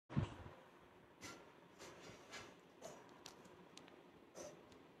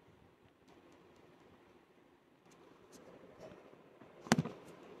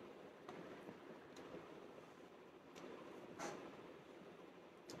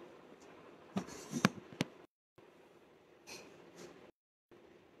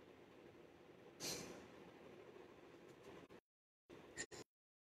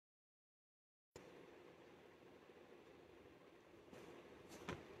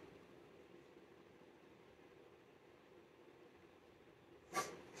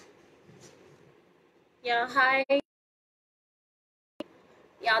Yeah, hi.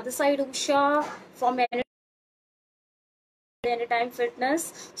 Yeah, this side Usha from Anytime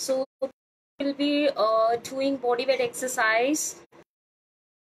Fitness. So we'll be doing body weight exercise.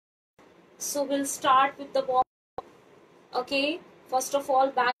 So we'll start with the warm. Okay. First of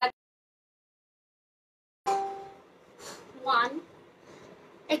all, back one.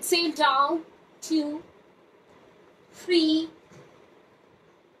 Exhale down. Two, three,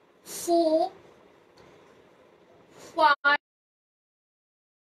 four, five,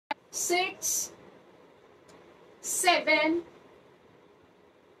 six, seven,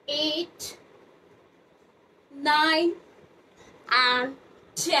 eight, nine, and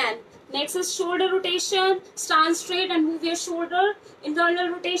 10. Next is shoulder rotation. Stand straight and move your shoulder. Internal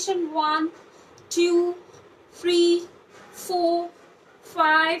rotation. 1, 2, 3, 4,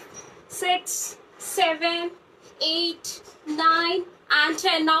 5, 6, 7, 8, 9, and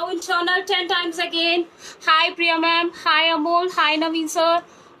 10. Now internal 10 times again. Hi Priya ma'am. Hi Amol. Hi Naveen sir.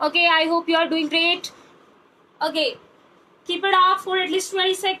 Okay, I hope you are doing great. Okay, keep it up for at least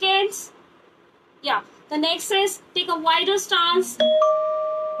 20 seconds. Yeah, the next is take a wider stance.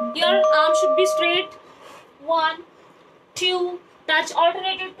 Your arm should be straight. 1, 2, touch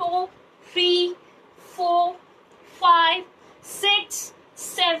alternative toe. 3, 4, 5, 6,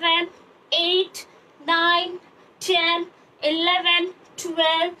 7, 8, 9, 10, 11,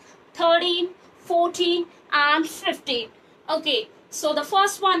 12, 13, 14, and 15. Okay, so the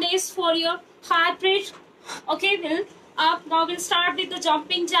first one is for your heart rate. Okay, we'll up. Now we'll start with the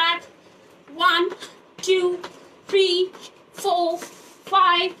jumping jack. 1, 2, 3, 4,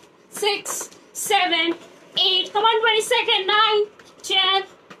 5, 6, 7, 8. Come on, 20 seconds. 9, 10,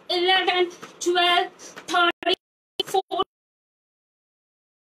 11, 12, 13, 14,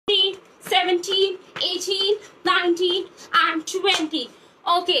 17, 18, 19, and 20.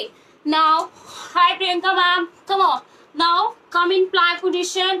 Okay, now, hi Priyanka ma'am. Come on. Now, come in plank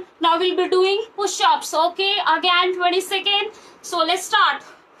position. Now we'll be doing push-ups. Okay, again 20 seconds. So let's start.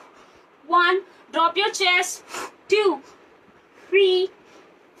 1, drop your chest. 2, 3,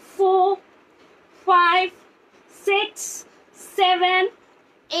 4, 5, 6, 7,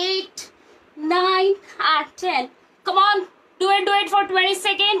 8, 9, and 10. Come on, do it for 20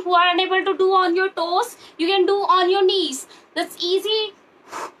 seconds. Who are unable to do on your toes, you can do on your knees. That's easy.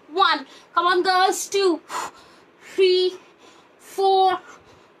 1, come on girls. 2, 3, 4,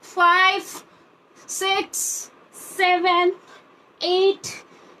 5, 6, 7, 8,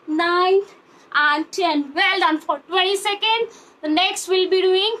 9, and 10. Well done for 20 seconds. The next we'll be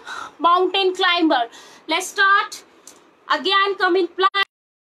doing mountain climber. Let's start. Again, come in plank.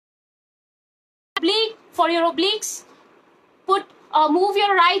 Oblique for your obliques. Move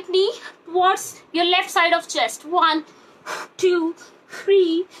your right knee towards your left side of chest. 1, 2,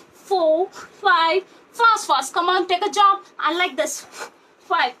 3, 4, 5. Fast. Come on, take a jump. And like this.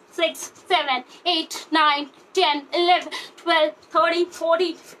 5, 6, 7, 8, 9, 10, 11, 12, 13,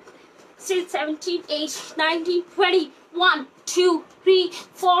 14, 16, 17, 18, 19, 20. 1, 2, 3,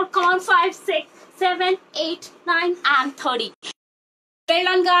 4. Come on, 5, 6, 7, 8, 9, and 30. Well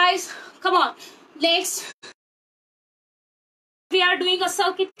done, guys. Come on. Next, we are doing a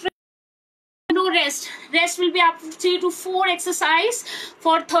circuit. No rest. Rest will be up to 3 to 4 exercise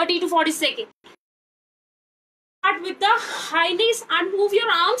for 30 to 40 seconds. Start with the high knees and move your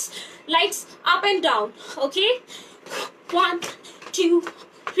arms, legs up and down. Okay. 1, 2,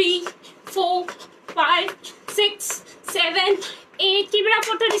 3, 4, 5, 6, 7, 8. Keep it up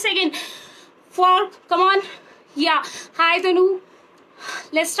for 30 seconds. 4. Come on. Yeah. Hi Tanu.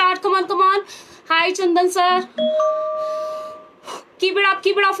 Let's start. Come on. Hi Chandan sir. Keep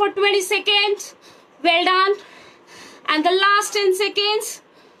it up for 20 seconds. Well done. And the last 10 seconds.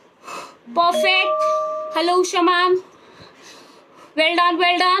 Perfect. Hello Shaman. Well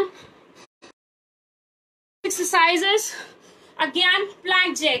done. Exercises. Again,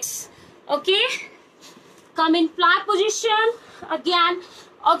 plank jacks. Okay. Come in plank position. Again.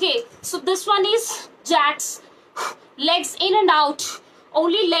 Okay. So this one is jacks. Legs in and out.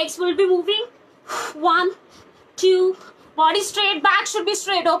 Only legs will be moving. 1, 2. Body straight. Back should be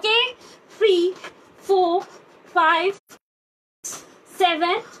straight. Okay. 3, 4, 5,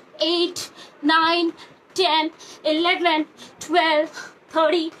 7, 8, 9, 10, 11, 12,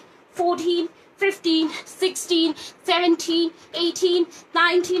 13, 14, 15, 16, 17, 18,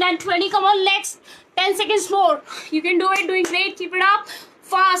 19, and 20. Come on, legs. 10 seconds more. You can do it. Doing great. Keep it up.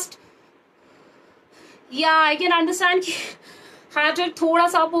 Fast. Yeah, I can understand. Heart rate thoda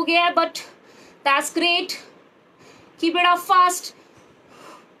sa up ho gaya hai, but that's great. Keep it up fast.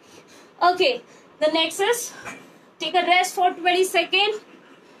 Okay. The next is take a rest for 20 seconds.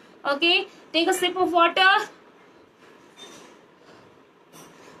 Okay. Take a sip of water.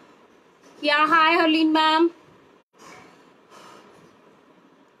 Yeah, hi, Harleen ma'am.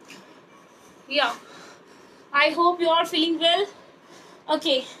 Yeah, I hope you are feeling well.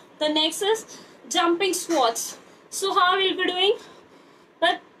 Okay, the next is jumping squats. So how we'll be doing?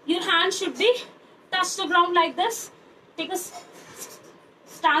 But your hand should be touch the ground like this. Take a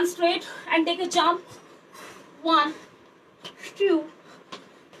stand straight and take a jump. 1, 2,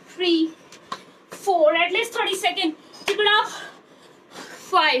 3, 4. At least 30 seconds. Keep it up.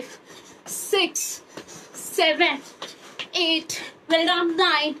 5, 6, 7, 8. Well done.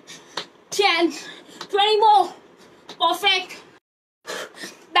 9, 10, 20 more. Perfect.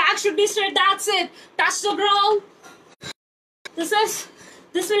 Back should be straight. That's it. Touch the ground.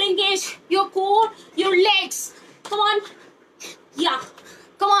 This will engage your core, your legs. Come on. Yeah.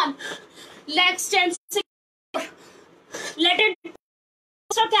 Come on. Legs 10 seconds. Let it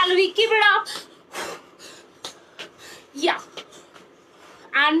extra calorie. Keep it up. Yeah.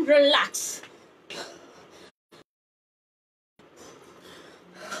 And relax.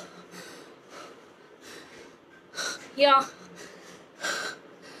 Yeah.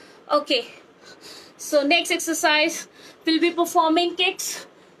 Okay. So next exercise, we'll be performing kicks.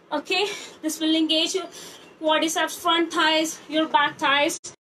 Okay. This will engage your quadriceps, front thighs, your back thighs.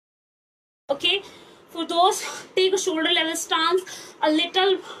 Okay. For those, take a shoulder level stance, a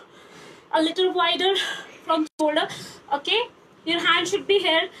little wider from shoulder. Okay. Your hand should be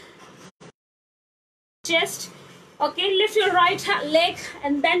here. Chest. Okay. Lift your right leg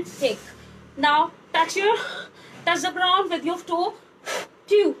and then kick. Now touch the ground with your toe.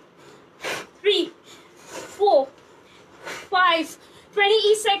 2, 3, 4, 5, 20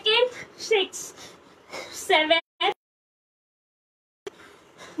 each second. 6, 7,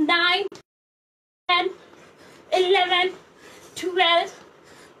 9, 10, 11, 12,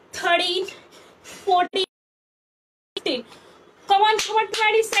 13, 14, 15. Come on,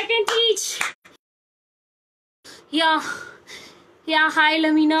 20 seconds each. Yeah, hi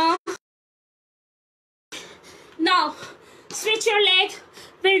Lamina. Now, switch your leg.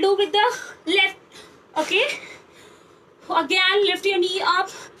 We'll do with the left. Okay. Again, lift your knee up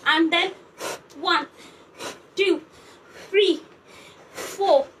and then 1, 2, 3,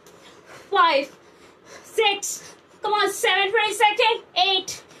 4, 5, 6. Come on, 7, 20 seconds.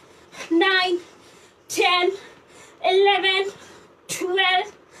 8, 9, 10, 11,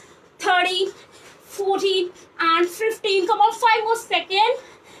 12, 13, 14, and 15. Come on, 5 more seconds.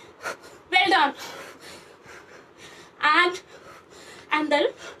 Well done. And then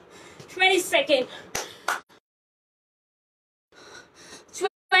 20 seconds.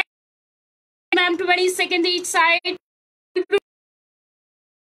 20 seconds each side.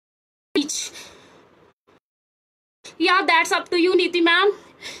 Each. Yeah, that's up to you, Niti ma'am.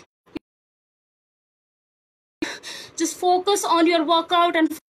 Just focus on your workout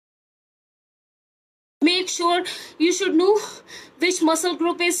and make sure you should know which muscle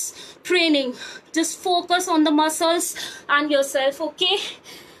group is training. Just focus on the muscles and yourself, okay?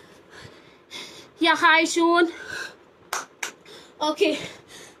 Yeah, hi Sean. Okay,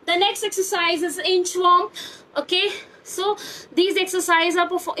 the next exercise is inchworm. Okay, so these exercises are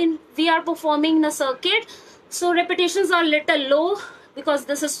we are performing in a circuit, so repetitions are little low because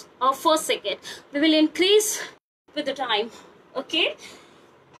this is our first circuit. We will increase with the time. Okay.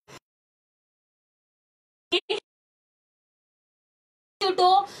 Your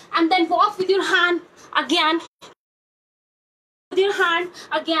toe and then walk with your hand again. With your hand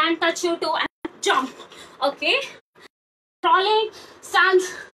again, touch your toe and jump. Okay. Crawling, stand.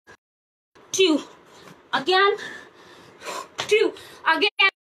 2. Again. 2. Again.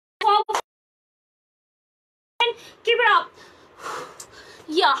 Keep it up.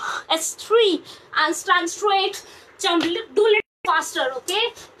 Yeah. It's 3 and stand straight. Jump. Do little faster.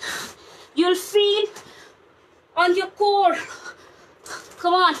 Okay. You'll feel on your core.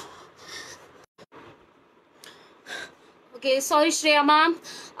 Come on. Okay, sorry Shreya ma'am.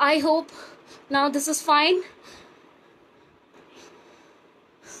 I hope now this is fine.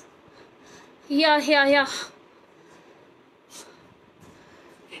 Yeah.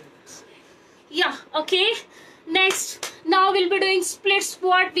 Yeah, okay. Next, now we'll be doing split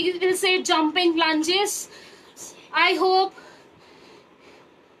squat. We will say jumping lunges. I hope.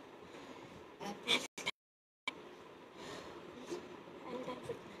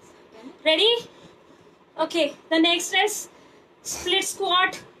 Ready? Okay, the next is split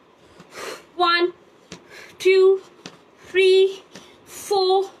squat. 1, 2, 3,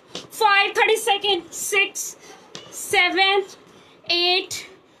 4, 5, 30 seconds. 6, 7, 8,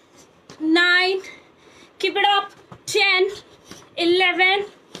 9. Keep it up. 10, 11,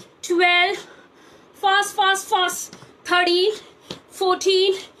 12, fast, fast, fast, 13,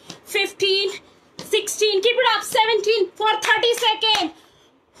 14, 15, 16, keep it up, 17 for 30 seconds.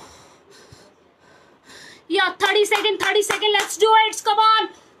 Yeah, 30 seconds, let's do it, come on.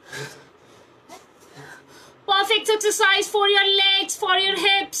 Perfect exercise for your legs, for your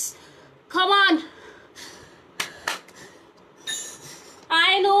hips, come on.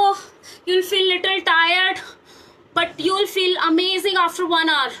 I know you'll feel little tired, but you'll feel amazing after 1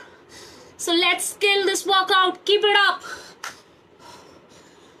 hour. So let's kill this workout, keep it up.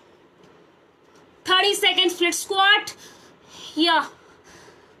 30 seconds split squat. Yeah.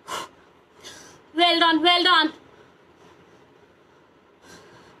 Well done, well done.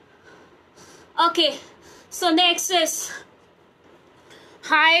 Okay, so next is,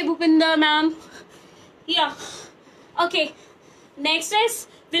 hi Bhupinder ma'am. Yeah, okay, next is,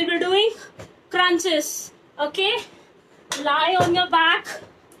 we'll be doing crunches. Okay, lie on your back,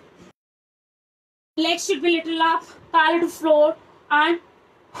 legs should be little up, parallel to floor, and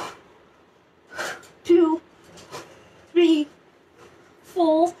 2, 3,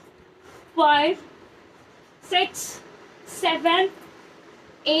 4, 5, 6, 7,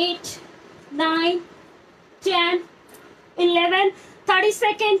 8, 9, 10, 11, 30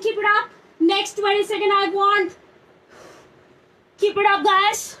 seconds, keep it up. Next 20 seconds I want. Keep it up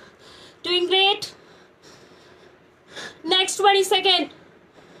guys, doing great. Next 20 seconds,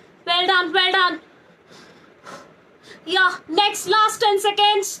 well done, well done. Yeah, next last 10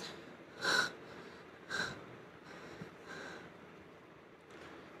 seconds.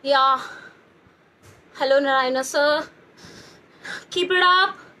 Yeah, hello Narayana sir, keep it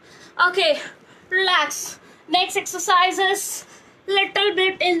up. Okay, relax. Next exercise is little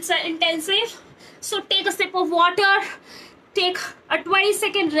bit intensive, so take a sip of water, take a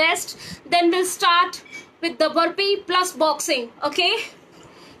 20-second rest, then we'll start with the burpee plus boxing. Okay,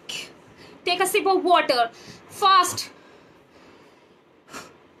 take a sip of water fast.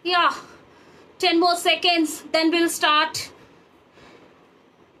 Yeah, 10 more seconds, then we'll start.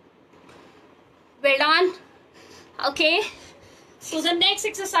 Well done. Okay, so the next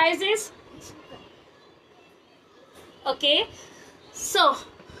exercise is, okay, so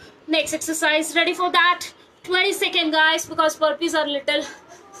next exercise, ready for that? 20 seconds guys, because burpees are little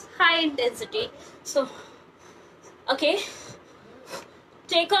high intensity. So okay,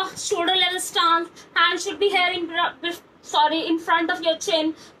 take a shoulder level stance, hand should be here in front of your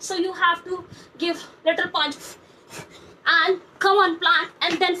chin, so you have to give little punch and come on plank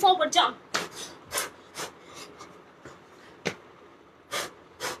and then forward jump.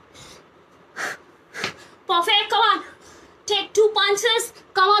 Perfect, come on. Take 2 punches,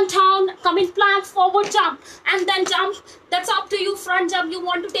 come on down, come in plank, forward jump, and then jump. That's up to you, front jump you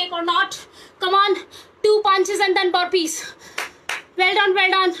want to take or not. Come on, 2 punches and then burpees. Well done, well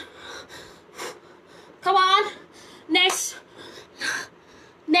done. Come on. Next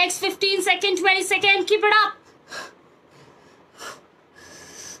 15 seconds, 20 seconds, keep it up.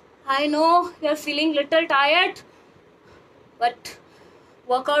 I know you're feeling little tired, but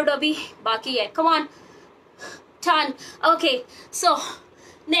workout abhi baki hai. Come on. Done. Okay, so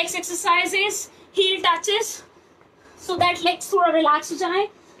next exercise is heel touches, so that legs thoda relax ho jaye.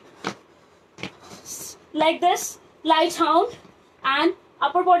 Like this, lie down and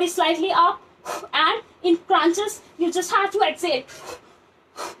upper body slightly up, and in crunches you just have to exhale.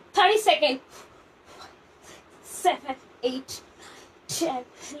 30 seconds. 7, 8, 10,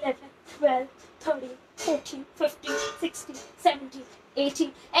 11, 12, 13, 14, 15, 16, 17,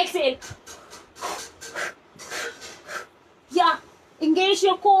 18. Exhale. Yeah, engage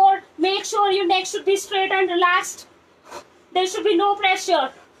your core. Make sure your neck should be straight and relaxed. There should be no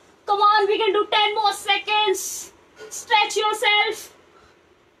pressure. Come on, we can do 10 more seconds. Stretch yourself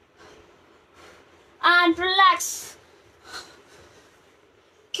and relax.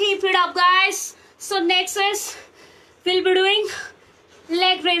 Keep it up guys. So next is, we'll be doing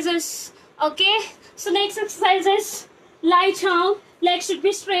leg raises. Okay, so next exercise is lie down, legs should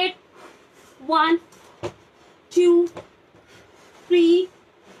be straight. 1, 2, 3,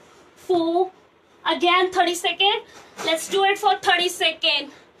 4. Again 30 seconds. Let's do it for 30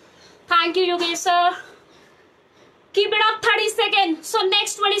 seconds. Thank you Yogesh sir. Keep it up, 30 seconds. So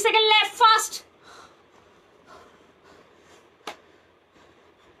next 20 seconds left, fast.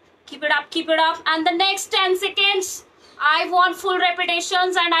 Keep it up, keep it up. And the next 10 seconds, I want full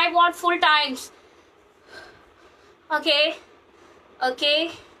repetitions and I want full times. Okay,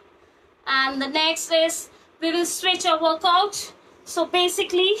 okay. And the next is, we will switch our workout. So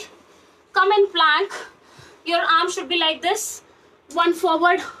basically, come in plank. Your arm should be like this, one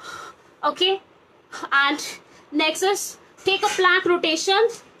forward. Okay, and next is take a plank rotation.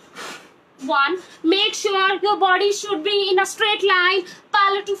 1. Make sure your body should be in a straight line,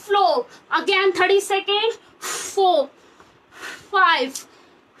 parallel to floor. Again 30 seconds. 4, 5,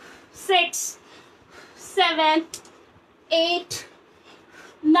 6, 7, 8,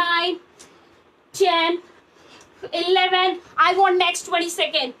 9, 10, 11. I want next 20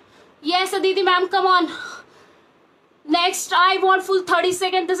 seconds. Yes, Aditi ma'am, come on. Next, I want full 30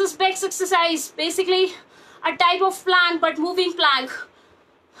 seconds. This is Beck's exercise. Basically, a type of plank, but moving plank.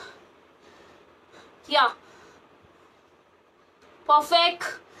 Yeah. Perfect.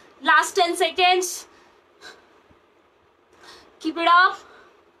 Last 10 seconds. Keep it up.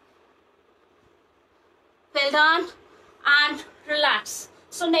 Well done. And relax.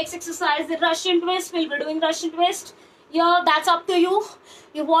 So next exercise, the Russian twist. We'll be doing Russian twist. Yeah, that's up to you.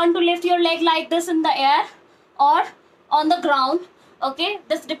 You want to lift your leg like this in the air or on the ground. Okay,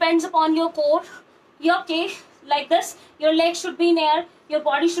 this depends upon your core. Yeah, okay, like this. Your leg should be in air. Your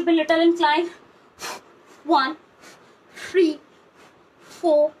body should be little inclined. 1, 3,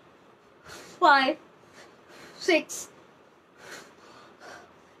 4, 5, 6.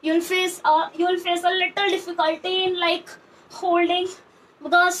 You'll face a little difficulty in like holding,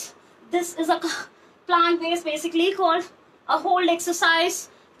 because this is a plank base basically called a hold exercise.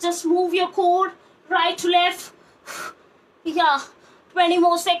 Just move your core right to left. Yeah, 20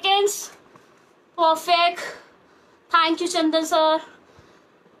 more seconds. Perfect. Thank you, Chandan sir.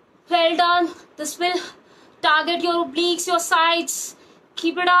 Well done. This will target your obliques, your sides.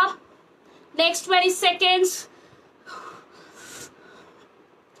 Keep it up. Next 20 seconds.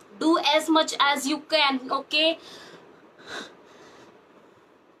 Do as much as you can, okay?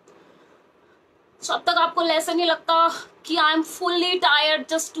 जब तक आपको ऐसा नहीं लगता कि I am fully tired,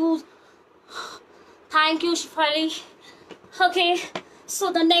 just do. Thank you, Shifali. Okay,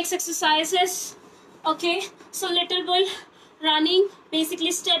 so the next exercise is, okay, so little bit running,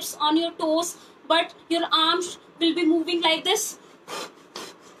 basically steps on your toes, but your arms will be moving like this.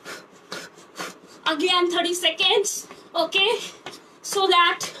 Again 30 seconds, okay, so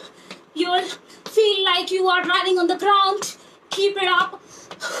that you'll feel like you are running on the ground. Keep it up.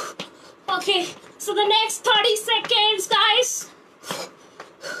 Okay, so the next 30 seconds, guys.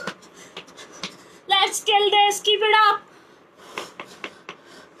 Let's kill this. Keep it up.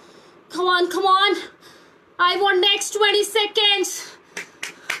 Come on, come on. I want next 20 seconds.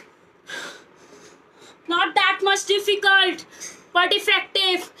 Not that much difficult, but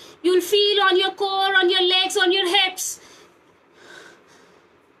effective. You'll feel on your core, on your legs, on your hips.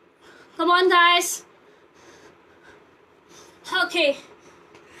 Come on, guys. Okay.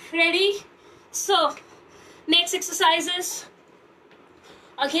 Ready? So, next exercises.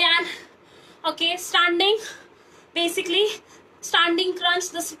 Again. Okay, standing. Basically, standing crunch.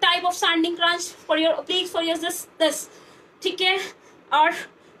 This type of standing crunch for your obliques, for your this. Okay? Or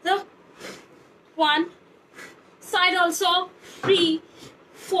the one side also. 3,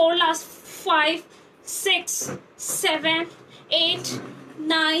 4, last 5, 6, 7, 8,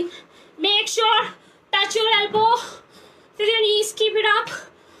 9. Make sure touch your elbow with your knees. Keep it up.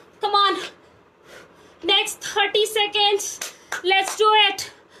 Come on. Next 30 seconds. Let's do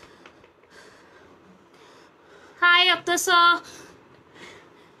it. Hi, Apta sir.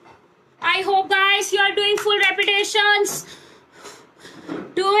 I hope, guys, you are doing full repetitions.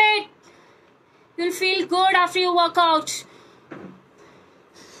 Do it. You'll feel good after your workout.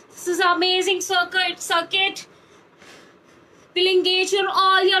 This is an amazing circuit. Will engage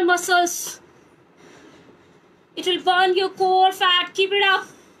all your muscles. It will burn your core fat. Keep it up.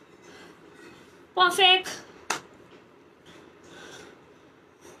 Perfect.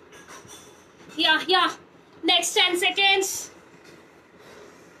 Yeah. Next 10 seconds.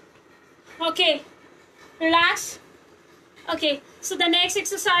 Okay. Relax. Okay. So the next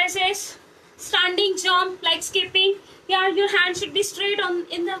exercise is standing jump, like skipping. Yeah, your hand should be straight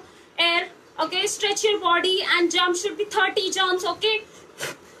in the air. Okay, stretch your body and jump should be 30 jumps. Okay.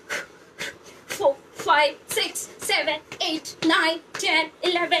 4, 5, 6, 7, 8, 9, 10,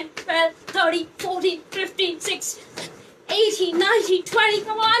 11, 12, 13, 14, 15, 16, 18, 19, 20.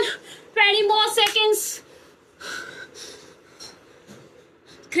 Come on. 20 more seconds.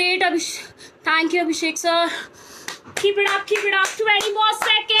 Great, Abhishek. Thank you, Abhishek, sir. Keep it up, keep it up. 20 more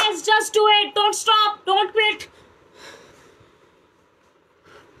seconds. Just do it. Don't stop. Don't quit.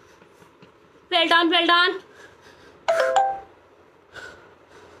 Well done, well done.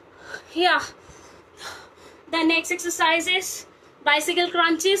 Yeah. The next exercise is bicycle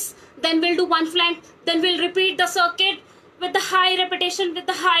crunches. Then we'll do one flank. Then we'll repeat the circuit with the high repetition, with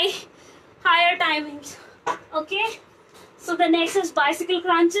the higher timings. Okay. So the next is bicycle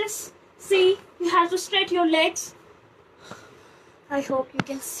crunches. See, you have to stretch your legs. I hope you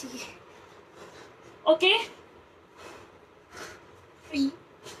can see. Okay, 3,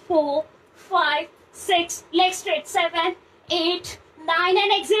 4, 5, 6, legs straight, 7, 8, 9,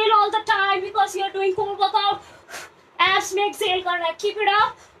 and exhale all the time because you're doing core workout. Abs में exhale करना है. Keep it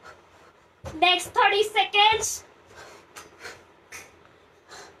up. Next 30 seconds.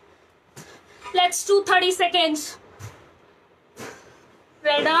 Let's do 30 seconds.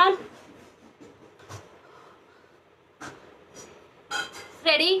 Well done.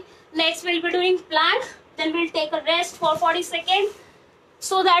 Ready? Next we'll be doing plank. Then we'll take a rest for 40 seconds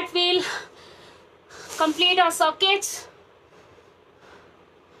so that we'll complete our circuits.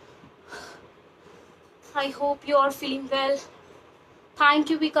 I hope you are feeling well. Thank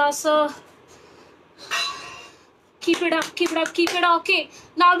you, Vikasa. Keep it up, keep it up, keep it up. Okay,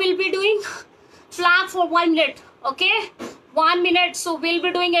 now we'll be doing plank for 1 minute. Okay, 1 minute. So we'll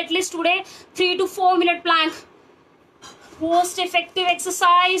be doing at least today 3 to 4 minute plank. Most effective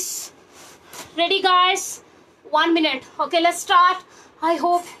exercise. Ready, guys? 1 minute. Okay, let's start. I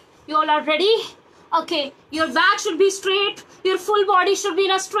hope you all are ready. Okay, your back should be straight. Your full body should be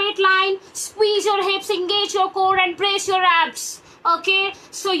in a straight line. Squeeze your hips, engage your core, and brace your abs. Okay,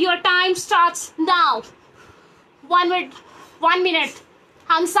 so your time starts now. 1 minute. 1 minute.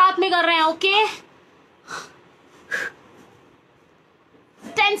 हम साथ में कर रहे हैं. Okay.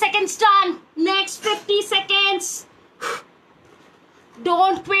 10 seconds done. Next 50 seconds.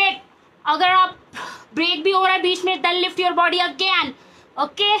 Don't quit. अगर आप break भी हो रहा है बीच में, then lift your body again.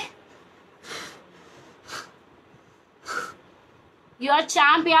 Okay. You are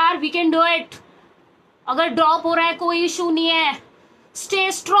champ यार. We can do it. अगर ड्रॉप हो रहा है कोई इशू नहीं है. Stay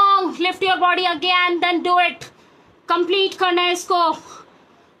strong. Lift your body again. Then do it. Complete करना है इसको.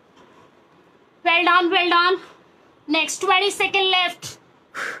 Well done. Well done. Next 20 seconds left.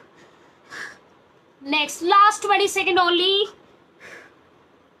 Next last 20 seconds only.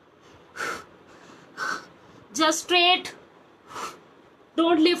 Just straight.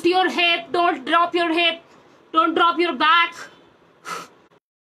 Don't lift your hip. Don't drop your hip. Don't drop your back.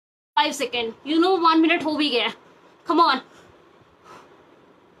 5 seconds. You know 1 minute हो भी गया. Come on.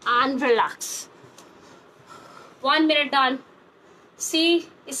 And relax. 1 minute done. See,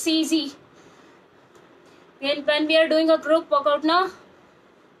 it's easy. When we are doing a group workout now,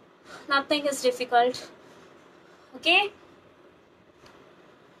 nothing is difficult. Okay?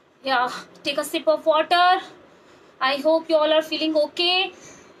 Yeah, take a sip of water. I hope you all are feeling okay.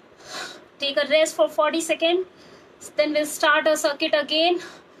 Take a rest for 40 seconds. Then we'll start a circuit again,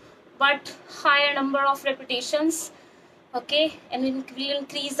 but higher number of repetitions. Okay, and we'll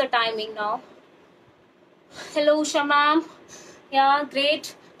increase the timing now. Hello, Usha ma'am. Yeah,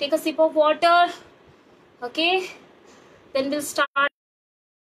 great. Take a sip of water. Okay, then we'll start.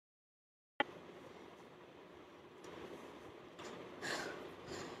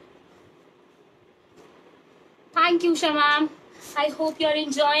 Thank you, Usha ma'am. I hope you are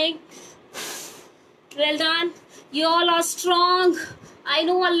enjoying. Well done. You all are strong. I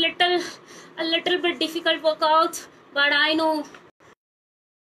know a little bit difficult workout, but I know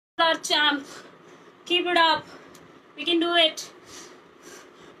you are champ. Keep it up. We can do it.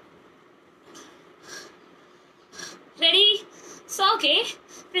 Ready? So okay,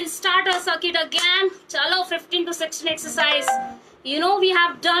 we'll start our circuit again. Chalo, 15 to 16 exercise. You know we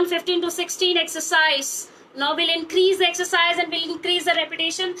have done 15 to 16 exercise. Now we'll increase the exercise and we'll increase the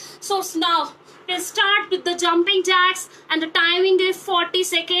repetition. So now we'll start with the jumping jacks and the timing is 40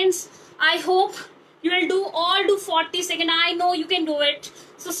 seconds. I hope you will do 40 seconds. I know you can do it.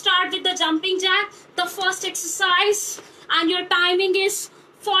 So start with the jumping jack, the first exercise, and your timing is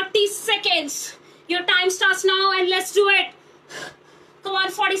 40 seconds. Your time starts now and let's do it. Come on,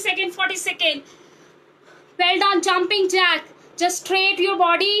 40 seconds, 40 seconds. Well done, jumping jack. Just straight your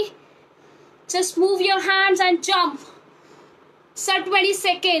body. Just move your hands and jump. Set 20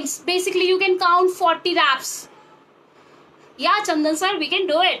 seconds. Basically, you can count 40 reps. Yeah, Chandan sir, we can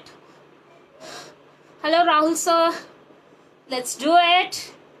do it. Hello, Rahul sir. Let's do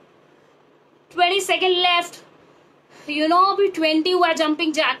it. 20 seconds left. You know, अभी 20 हुआ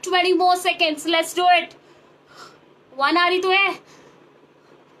jumping jack. 20 more seconds. Let's do it. 1 आ रही तो है.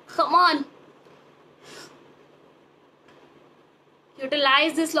 Come on.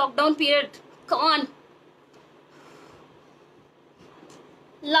 Utilize this lockdown period. Come on.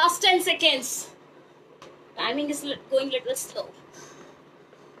 Last 10 seconds. Timing is going a little slow.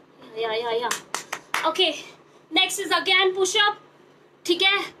 Yeah. Okay. Next is again push-up. ठीक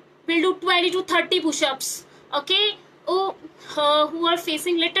है? We'll do 20 to 30 push-ups. Okay? Oh, who are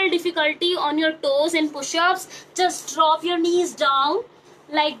facing little difficulty on your toes in push-ups, just drop your knees down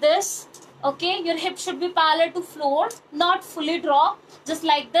like this. Okay? Your hips should be parallel to floor, not fully drop. Just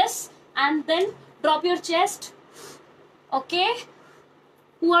like this. And then Drop your chest. Okay.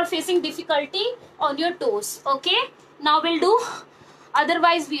 Who are facing difficulty, on your toes. Okay. Now we'll do.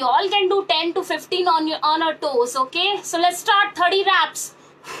 Otherwise, we all can do 10 to 15 on our toes. Okay. So let's start 30 reps.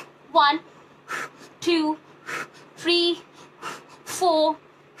 1, 2, 3, 4,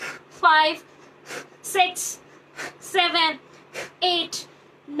 5, 6, 7, 8,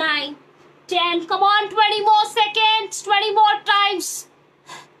 9, 10. Come on, 20 more seconds. 20 more times.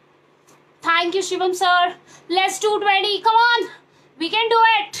 Thank you, Shivam sir. Let's do 20. Come on. We can do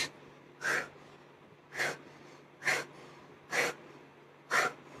it.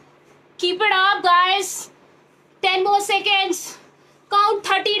 Keep it up, guys. 10 more seconds. Count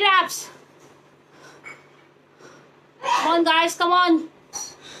 30 reps. Come on, guys. Come on.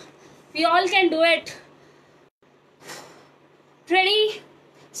 We all can do it. Ready?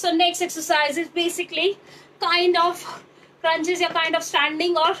 So next exercise is basically kind of crunches, or kind of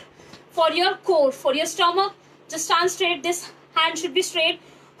standing, or for your core, for your stomach. Just stand straight. This hand should be straight.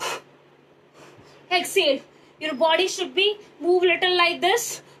 Exhale. Your body should be move little like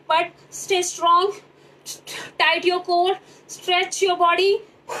this, but stay strong. Tight your core. Stretch your body.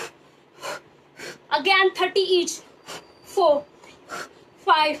 Again 30 each. 4,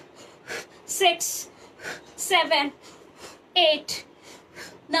 5, 6, 7, 8,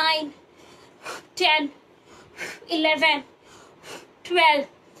 9, 10, 11, 12,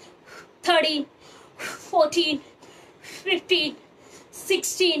 13, 14, 15,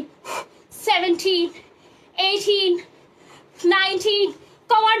 16, 17, 18, 19.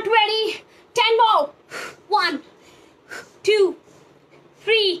 Come on, 20. 10 more. 1, 2,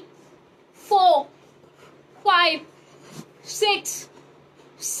 3, 4, 5, 6,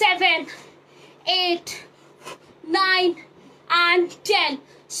 7, 8, 9, and 10.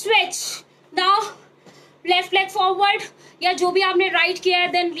 Switch. Now, left leg forward. या जो भी आपने right किया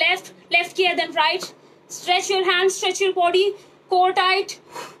है, then left, left किया then right. Stretch your hands, stretch your body, core tight.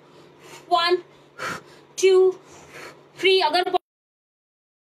 1, 2, 3. अगर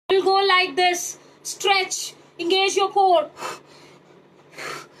will go like this. Stretch, engage your core.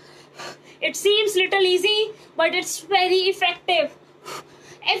 It seems little easy, but it's very effective.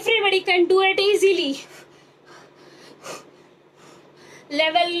 Everybody can do it easily.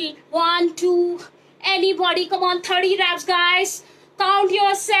 Level 1, 2, anybody. Come on, 30 reps, guys. Count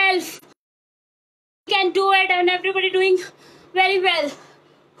yourself. You can do it, and everybody doing very well.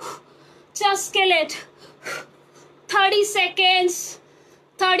 Just kill it. 30 seconds.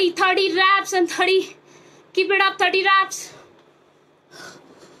 30 reps and 30. Keep it up, 30 reps.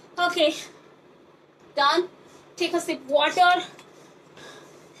 Okay. Done. Take a sip water.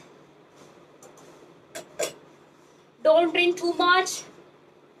 Don't drink too much.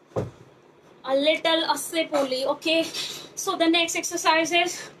 A sip only. Okay. So the next exercise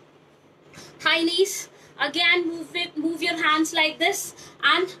is high knees. Again, move your hands like this,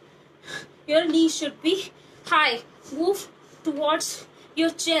 and your knees should be high. Move towards your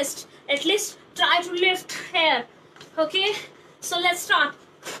chest. At least try to lift here. Okay. So let's start.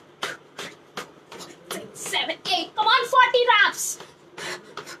 6, 7, 8. Come on, 40 reps.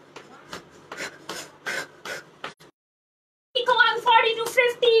 Come on, 40 to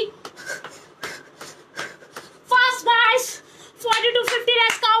 50. Fast, guys. 40 to 50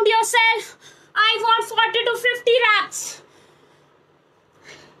 reps. Count yourself. I want 40 to 50 reps.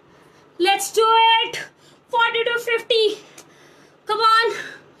 Let's do it. 40 to 50. Come on.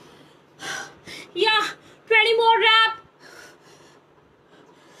 Yeah, 20 more reps.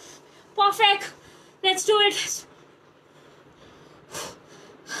 Perfect. Let's do it.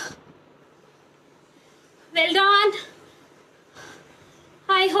 Well done.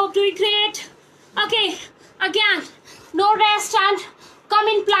 I hope doing great. Okay, again, no rest and come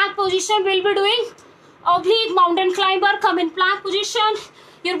in plank position. We'll be doing oblique mountain climber. Come in plank position.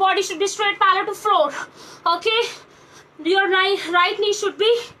 Your body should be straight parallel to floor. Okay, your right knee should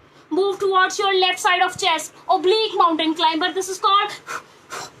be moved towards your left side of chest. Oblique mountain climber. This is called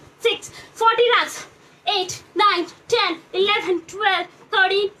 40 reps. 8, 9, 10, 11, 12,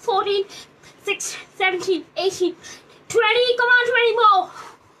 13, 14, 16, 17, 18, 20. Come on, 20 more.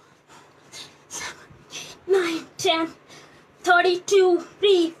 9, 10, 32,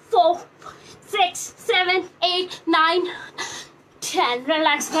 3, 4, 6, 7, 8, 9, 10.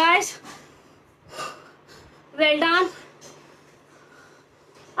 Relax, guys. Well done.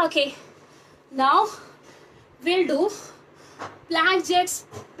 Okay. Now we'll do plank jacks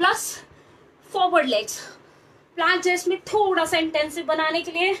plus forward legs. Plank jacks में थोड़ा सा intensive बनाने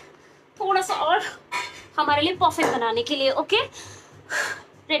के लिए, थोड़ा सा और हमारे लिए परफेक्ट बनाने के लिए. Okay.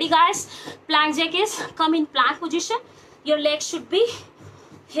 Ready, guys? Plank jack is come in plank position. Your legs should be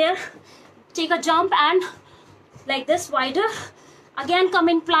here. take a jump and like this, wider. Again come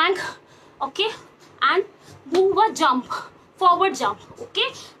in plank, okay, and move a jump, forward jump, okay,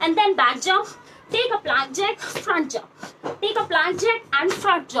 and then back jump. Take a plank jack, front jump. Take a plank jack and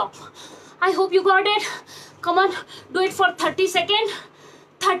front jump. I hope you got it. Come on, do it for 30 seconds,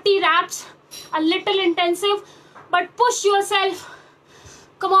 30 reps. A little intensive, but push yourself.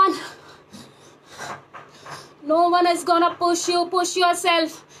 Come on. No one is gonna push you. Push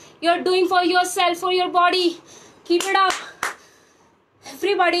yourself. You're doing for yourself, for your body. Keep it up.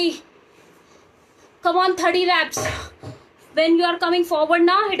 Everybody. Come on, 30 reps. When you are coming forward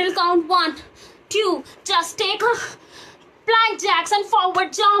now, it will count 1, 2. Just take a plank jacks and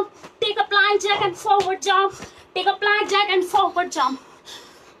forward jump. Take a plank jack and forward jump. Take a plank jack and forward jump.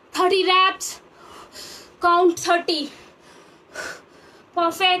 30 reps. Count 30.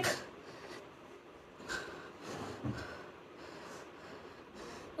 Perfect.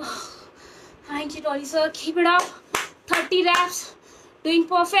 Thank you, Dolly sir. Keep it up. 30 reps. Doing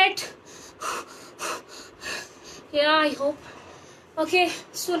perfect. Yeah, I hope. Okay,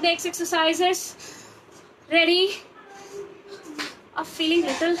 so next exercises. Ready? I'm feeling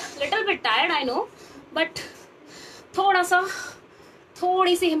little bit tired, I know, but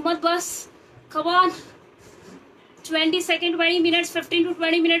थोड़ी सी हिम्मत बस. Come on. 20 seconds, 20 minutes, 15 to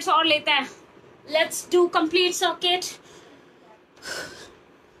 20 minutes और लेते हैं. Let's do complete circuit.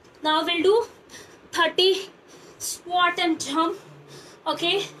 Now we'll do 30 squat and jump.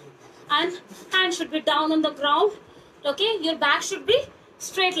 Okay, and hand should be down on the ground. Okay, your back should be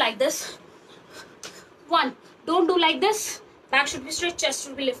straight like this. 1. Don't do like this. Back should be straight, chest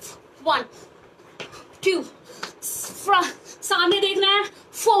should be lift. 1, 2. Front, सामने देखना है.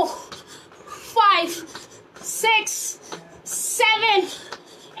 4, 5, 6, 7,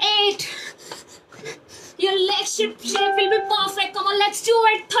 8. Your leg shape will be perfect. Come on, let's do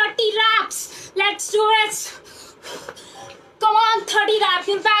it. 30 reps. Let's do it. Come on, 30 reps.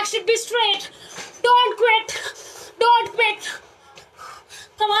 Your back should be straight. Don't quit. Don't quit.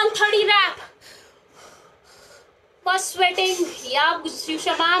 Come on, 30 reps. Bus sweating. Yeah,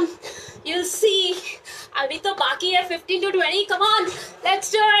 Susha ma'am. You'll see. अभी तो बाकी है 15 to 20. Come on,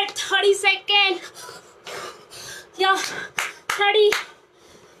 let's do it. 30 seconds. Yeah, 30.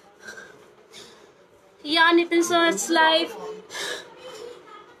 Yeah, Nitin sir, it's live.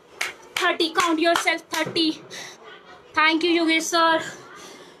 30. Count yourself. 30. Thank you, Yogesh sir.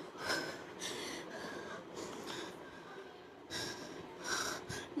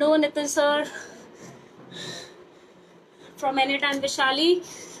 No, Nitin sir. From Anytime Vishali.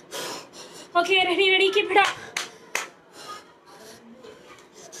 Okay, ready, keep it up.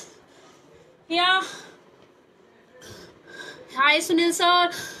 Yeah. Hi, Sunil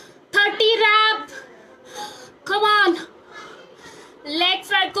sir. 30 rep. Come on. Leg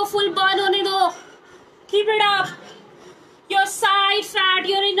fat को full burn होने दो. Keep it up. Your side fat,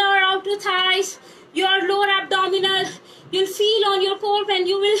 your inner outer thighs, your lower abdominal. You'll feel on your core when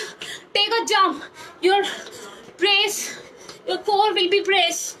you will take a jump. Your brace, your core will be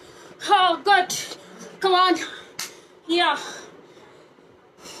braced. Oh, good. Come on. Yeah.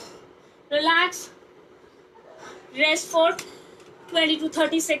 Relax. Rest for 20 to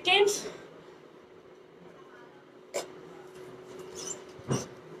 30 seconds.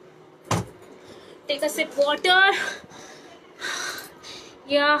 Take a sip water.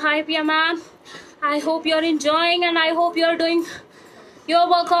 Yeah, hi Pia ma'am. I hope you're enjoying and I hope you're doing your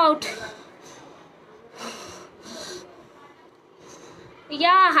workout.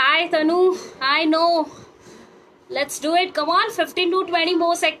 Yeah, hi Tanu. I know. Let's do it. Come on, 15 to 20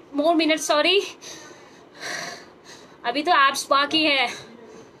 more minutes. Sorry. अभी तो abs बाकी है.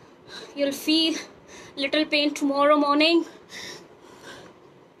 You'll feel little pain tomorrow morning.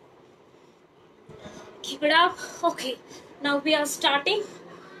 Keep it up. Okay. Now we are starting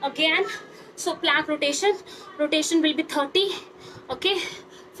again. So plank rotation. Rotation will be 30. Okay.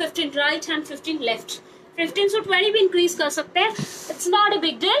 15 right and 15 left. 15 to 20 भी increase कर सकते हैं. It's not a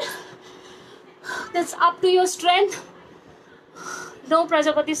big deal. That's up to your strength. No,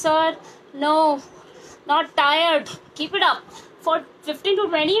 Prajapati sir. No. Not tired. Keep it up. For 15 to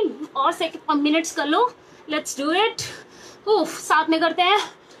 20 और minutes कर लो. Let's do it. Oof, साथ में करते हैं.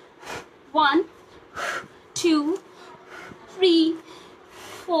 1, 2, 3,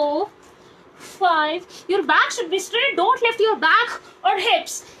 4, 5. Your back should be straight. Don't lift your back or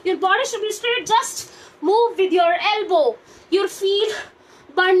hips. Your body should be straight. Just move with your elbow. You'll feel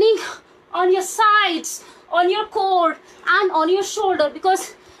burning on your sides, on your core and on your shoulder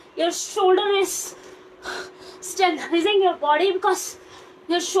because your shoulder is stabilizing your body because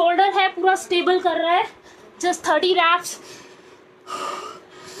your shoulder है पूरा stable कर रहा है. Just 30 reps.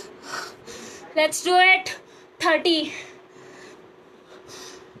 Let's do it. 30.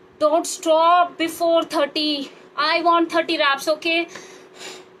 Don't stop before 30. I want 30 reps, okay?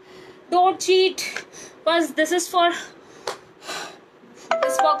 Don't cheat. Because this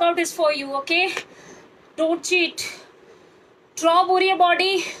workout is for you, okay? Don't cheat. Drop your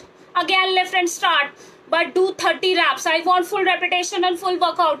body. Again, lift and start. But do 30 reps. I want full repetition and full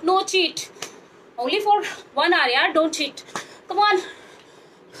workout. No cheat. Only for 1 hour, yeah? Don't cheat. Come on.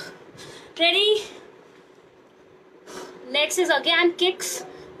 Ready? Next is again kicks.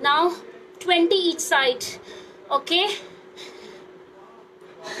 Now 20 each side. Okay?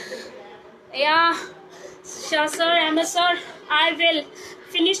 Yeah. Sure, sir. MS, sir. I will.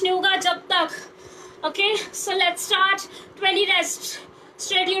 Finish नहीं होगा जब तक. Okay? So let's start. 20 rest.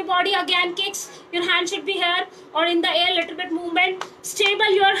 Straight your body. Again kicks. Your hand should be here or in the air. Little bit movement.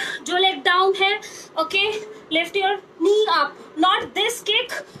 Stable your जो leg down है. Okay? Lift your knee up. Not this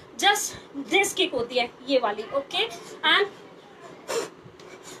kick. Just this kick होती है ये वाली. Okay? And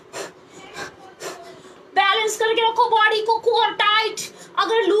balance करके रखो body को. Core tight.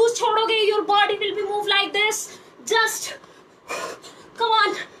 अगर लूज छोड़ोगे your body will be move like this. Just come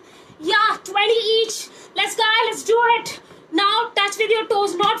on. Yeah, 20 each. Let's go. Let's do it. Now touch with your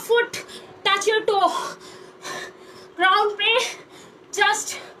toes, not foot. Touch your toe. Ground पे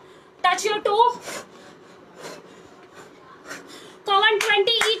just touch your toe. Come on,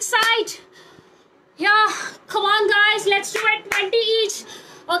 20 each side. Yeah, come on guys, let's do it. 20 each.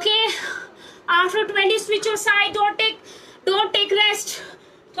 Okay. After 20, switch your side. Don't take rest.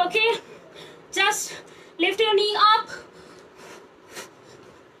 Okay. Just lift your knee up.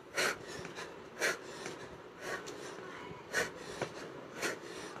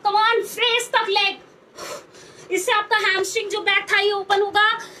 Come on, face तक leg. इससे आपका hamstring जो back था ये open होगा.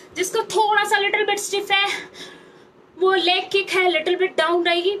 जिसका थोड़ा सा little bit stiff है वो leg kick है little bit down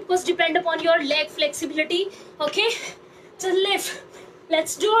रहेगी because depend upon your leg flexibility. Okay, just lift.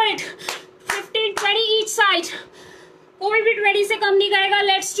 Let's do it. 15, 20 each side. कोई भी 20 से कम नहीं करेगा.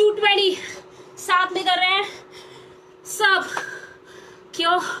 Let's do 20. साथ में कर रहे हैं सब.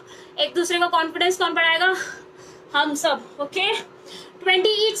 क्यों? एक दूसरे का confidence कौन बढ़ाएगा? हम सब. Okay,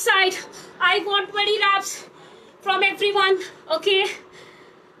 20 each side. I want 20 reps from everyone. Okay.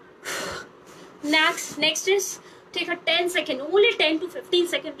 Next is take a 10-second, only 10 to 15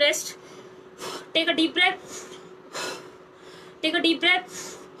 second rest. Take a deep breath. Take a deep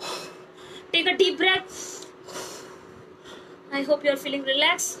breath. Take a deep breath. I hope you are feeling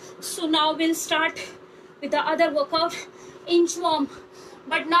relaxed. So now we'll start with the other workout, inchworm.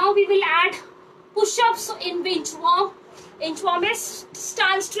 But now we will add push-ups in inchworm. Inchworm is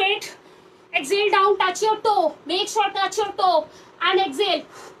stand straight. Exhale down, touch your toe. Make sure touch your toe and exhale.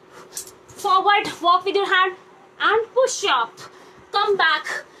 Forward, walk with your hand and push up. Come back,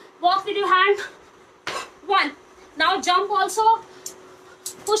 walk with your hand. 1. Now jump also.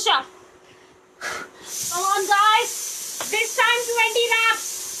 Push up. Come on guys. This time 20 reps.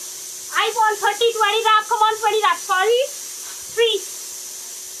 I want 30, 20 reps. Come on, 20 reps. Sorry. 3.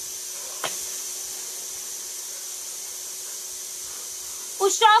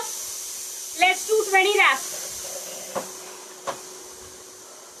 Push up. Let's do 20 reps.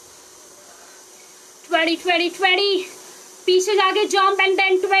 20, 20, 20. पीछे जाके jump and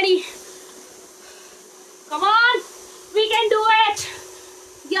then 20. Come on. We can do it.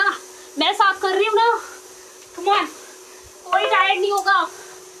 Yeah. मैं साथ कर रही हूँ ना. Come on. कोई tired नहीं होगा.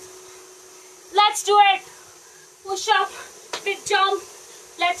 Let's do it. Push up with jump.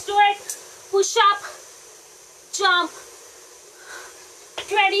 Let's do it. Push up. Jump.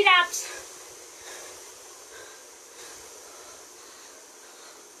 20 reps.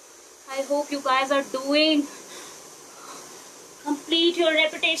 I hope you guys are doing. Complete your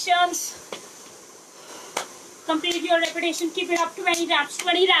repetitions. Complete your repetition. Keep it up. 20 reps.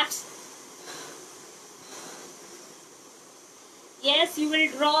 20 reps. Yes, you will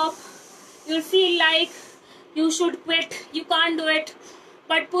drop. You'll feel like you should quit. You can't do it.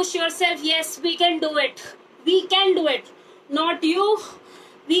 But push yourself. Yes, we can do it. We can do it. Not you.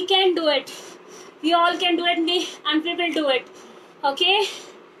 We can do it. We all can do it, and we will do it. Okay?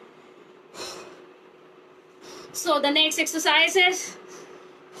 So the next exercise is,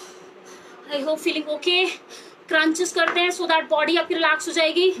 I hope feeling okay. Crunches करते हैं so that body आपकी relax हो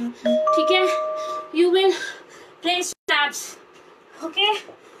जाएगी. ठीक है? You will raise abs. Okay?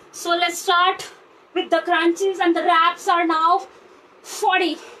 So let's start with the crunches and the reps are now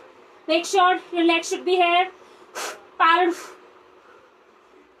 40. Make sure your legs should be here. Parallel.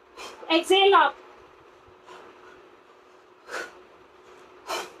 Exhale up.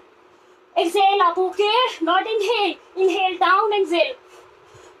 Exhale up, okay? Not inhale. Inhale down, exhale.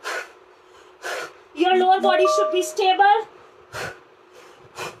 Your lower body should be stable.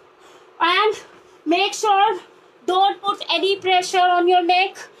 And make sure don't put any pressure on your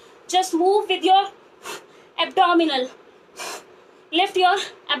neck. Just move with your abdominal. Lift your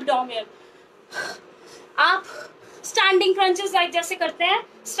abdominal. आप standing crunches like जैसे करते हैं,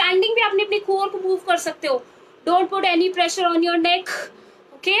 standing भी अपनी अपनी core को move कर सकते हो. Don't put any pressure on your neck.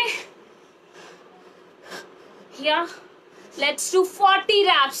 Okay, या लेट्स डू 40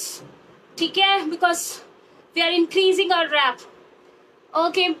 रैप्स. ठीक है, because we are increasing our rap.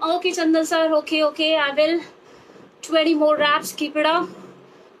 Okay okay Chandan sir, okay I will 20 more reps. Keep it up.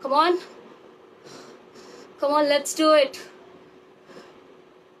 Come on, let's do it.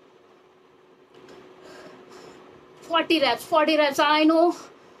 40 reps. I know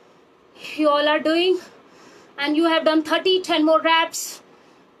you all are doing, and you have done 30. 10 more reps.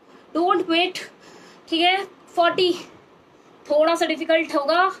 Don't wait. ठीक है, 40 थोड़ा सा difficult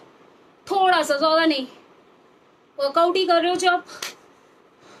होगा, थोड़ा सा, ज्यादा नहीं. Workout ही कर रहे हो जब.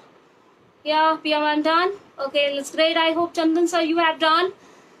 Yeah, PM, I'm done. Okay, that's great. I hope Chandan sir you have done.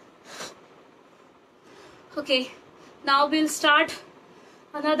 Okay, now we'll start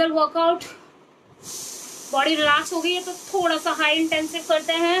another workout. Body relax हो गई है तो थोड़ा सा high intensive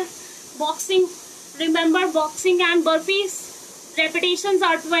करते हैं. Boxing, remember boxing and burpees repetitions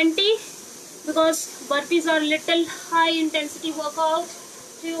are 20 because burpees are little high intensity workout.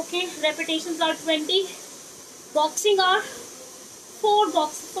 Okay, repetitions are 20. Boxing are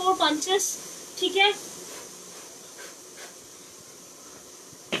 4 punches. ठीक है,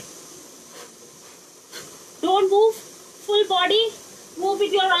 don't move full body, move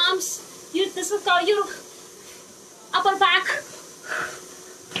with your arms. This is your upper back.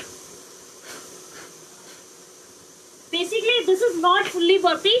 Basically this is not fully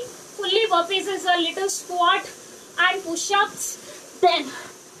burpee. Fully burpees is a little squat and push-ups. Then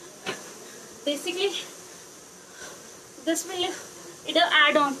basically this will it'll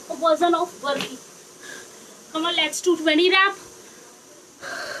add on a version of burpee. Come on, let's do 20 rep.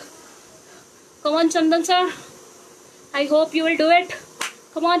 Come on Chandan sir, I hope you will do it.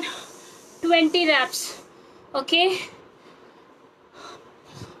 Come on, 20 reps. Okay,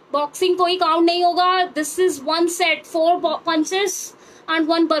 boxing कोई count नहीं होगा. This is one set, 4 punches and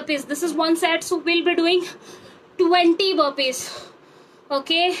 1 burpees. This is one set, so we'll be doing 20 burpees.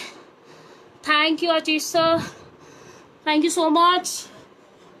 Okay, thank you Ajish sir, thank you so much.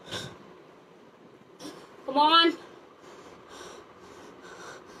 Come on,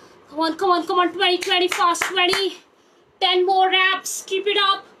 20 fast. 20, 10 more reps. Keep it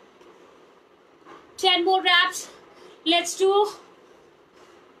up. 10 more reps. Let's do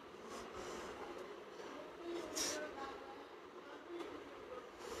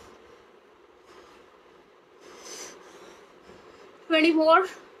 20 more.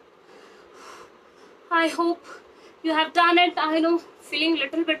 I hope you have done it. I know feeling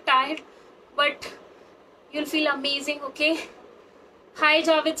little bit tired, but you'll feel amazing. Okay, hi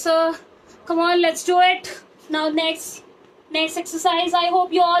Javed sir, come on, let's do it. Now next exercise. I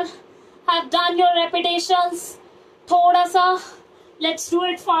hope you all have done your repetitions. Thoda sa, let's do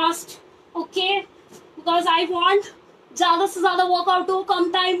it fast. Okay, because I want ज़्यादा से ज़्यादा workout हो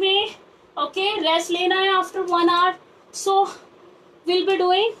कम time में. Okay, rest लेना है after 1 hour. So we'll be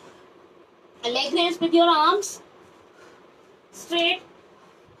doing a leg raise with your arms straight.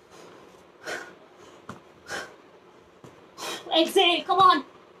 Exhale. Come on.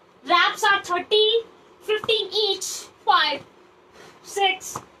 Reps are 30, 15 each. 5,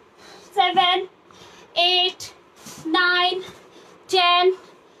 6, 7, 8, 9, 10,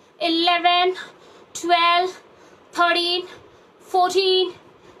 11, 12, 13, 14,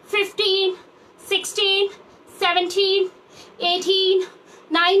 15, 16, 17, 18,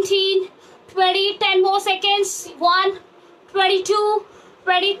 19, 20. 10 more seconds. 1, 22,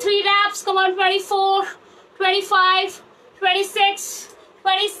 23 reps. Come on. 24, 25, 26,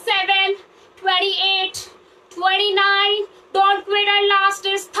 27, 28, 29. Don't quit, and last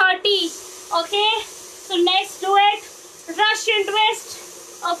is 30. Okay, so next do it Russian twist.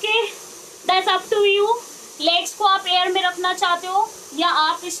 Okay, that's up to you. Legs को आप air में रखना चाहते हो या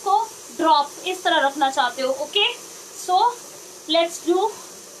आप इसको drop इस तरह रखना चाहते हो. Okay, so let's do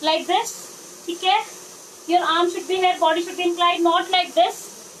like this. ठीक है, your arm should be here, body should be inclined, not like this.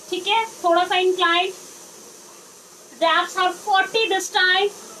 ठीक है, थोड़ा सा inclined. Reps are 40 this time.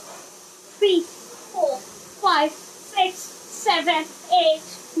 3, 4, 5, 6, 7, 8,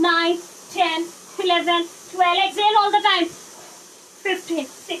 9, 10, 11, 12. Exhale all the time. 15,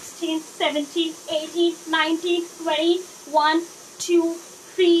 16, 17, 18, 19, 20, 1, 2,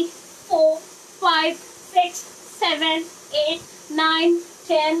 3, 4, 5, 6, 7, 8, 9,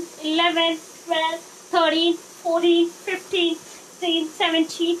 10, 11, 12, 13, 14, 15, 16,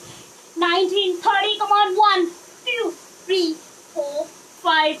 17, 19, 30. Come on. 1, 2, 3, 4,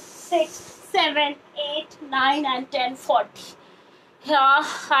 5, 6, 7, 8, 9, and 10, 40. Yeah.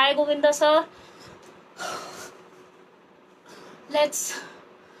 Hi, Govinda sir. Let's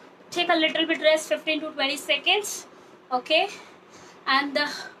take a little bit rest, 15 to 20 seconds. Okay. And the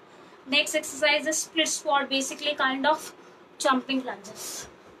next exercise is split squat, basically kind of jumping lunges.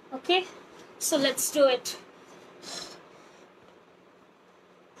 Okay. So let's do it.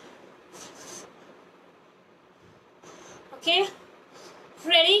 Okay.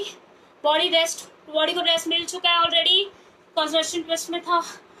 Ready? Body rest. Body को rest मिल चुका है already. Concentration twist में था.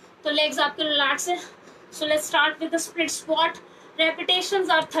 तो legs आपके relax है. So let's start with the split squat. Repetitions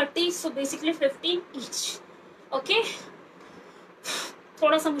are 30. So basically 15 each. Okay.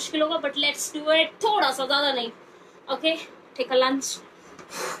 थोड़ा सा मुश्किल होगा, but let's do it. थोड़ा सा, ज़्यादा नहीं. Okay. Take a lunge.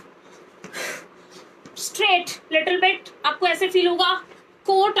 Straight, little bit. आपको ऐसे feel होगा.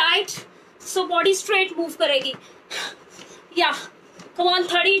 Core tight. So body straight move करेगी. Yeah. Come on,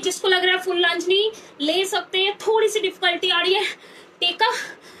 30. जिसको लग रहा है full lunge नहीं ले सकते हैं, थोड़ी सी difficulty आ रही है. Take a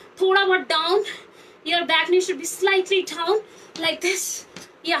थोड़ा बहुत down. Your back knee should be slightly down, like this.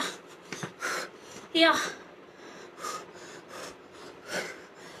 Yeah. Yeah.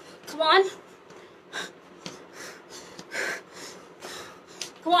 Come on.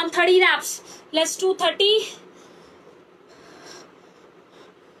 Come on, 30 reps. Let's do 30.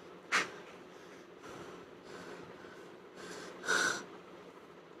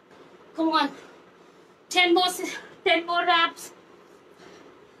 Come on. 10 more reps.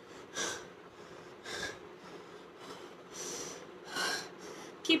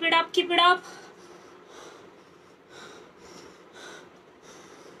 Keep it up, keep it up.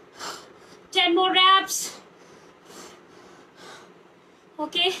 Ten more reps.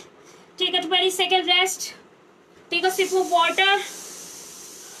 Okay. Take a 20-second rest. Take a sip of water.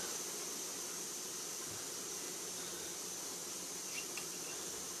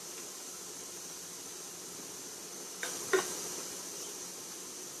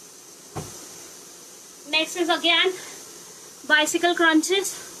 Next is again bicycle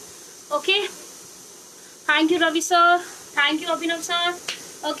crunches. Okay. Thank you, Ravi sir. Thank you, Abhinav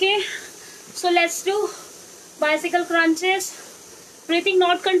sir. Okay. So let's do bicycle crunches. Breathing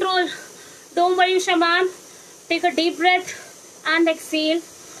not control. Don't worry, Shaman. Take a deep breath and exhale.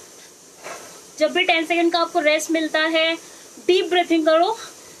 जब भी 10 second का आपको rest मिलता है, deep breathing करो.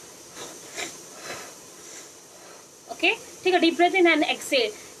 Okay. Take a deep breath in and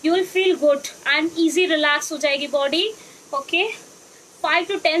exhale. You will feel good and easy relax हो जाएगी body. Okay. 5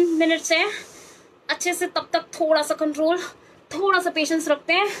 to 10 minutes है. अच्छे से तब तक थोड़ा सा कंट्रोल, थोड़ा सा पेशेंस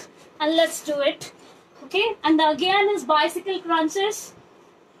रखते हैं. And let's do it. Okay. And again is bicycle crunches.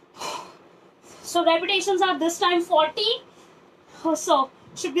 So repetitions are this time 40. So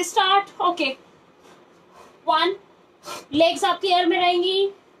should we start? Okay. 1. Legs आपकी एयर में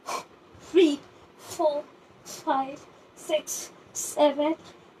रहेंगी. 3, 4, 5, 6, 7,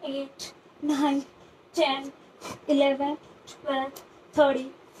 8, 9, 10, 11, 12,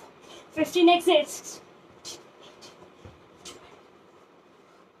 13, 15 exits.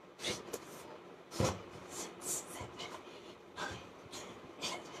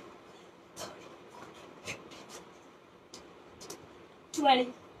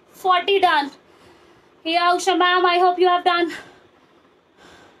 20, 40 done. Yeah, Usha ma'am, I hope you have done.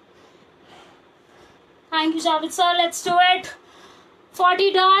 Thank you, Javed sir. Let's do it.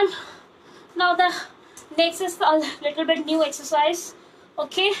 40 done. Now the next is a little bit new exercise.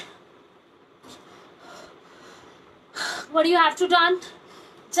 Okay. What do you have to done?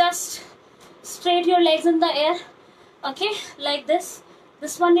 Just straight your legs in the air. Okay, like this.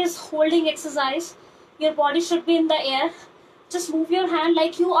 This one is holding exercise. Your body should be in the air. Just move your hand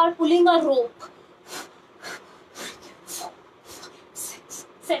like you are pulling a rope. 4, 5, 6,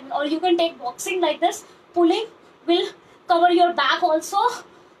 7. Or you can take boxing like this. Pulling will cover your back also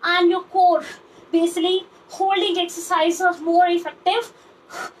and your core. Basically, holding exercise is more effective.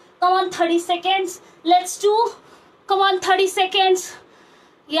 Come on, 30 seconds. Let's do. Come on, 30 seconds.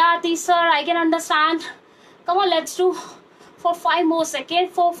 Yeah, sir, I can understand. Come on, let's do for 5 more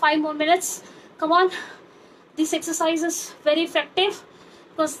seconds, for 5 more minutes. Come on. This exercise is very effective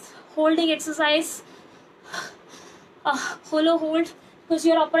because holding exercise, hollow hold, because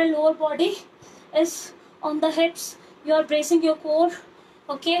your upper and lower body is on the hips. You are bracing your core.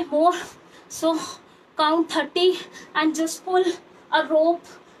 Okay, more. So count 30 and just pull a rope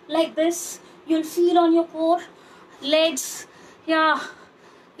like this. You'll feel on your core, legs. Yeah,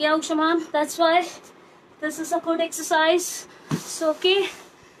 Ushaman. That's why this is a good exercise. So okay,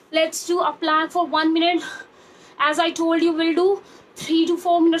 Let's do a plank for 1 minute. As I told you, we'll do 3 to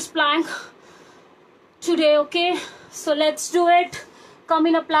 4 minutes plank today, okay? So let's do it. Come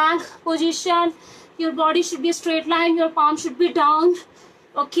in a plank position. Your body should be a straight line. Your palm should be down,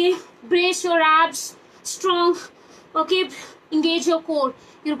 okay? Brace your abs strong, okay? Engage your core.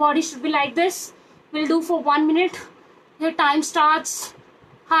 Your body should be like this. We'll do for 1 minute. Your time starts.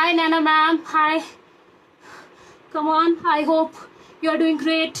 Hi Nana ma'am. Hi. Come on. I hope you're doing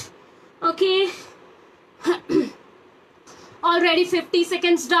great. Okay. Already 50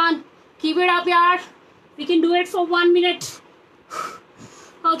 seconds done. Keep it up, yaar. We can do it for 1 minute.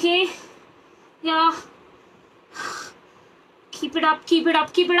 Okay. Yeah. Keep it up, keep it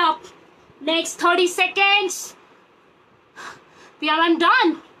up, keep it up. Next 30 seconds. We are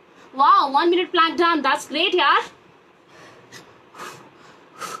done. Wow, 1 minute plank done. That's great, yaar.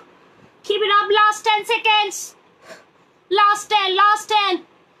 Keep it up. Last 10 seconds. Last 10, last 10.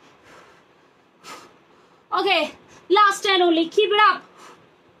 Okay, last 10 only. Keep it up.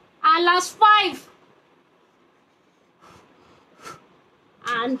 And last 5.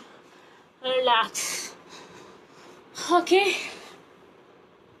 And relax. Okay.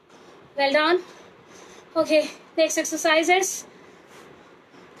 Well done. Okay, next exercise is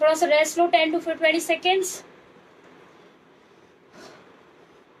थोड़ा सा rest low 10 to 20 seconds.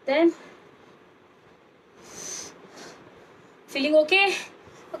 Then feeling okay?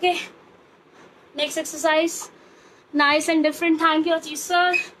 Okay. Next exercise. Nice and different. Thank you, Ajiz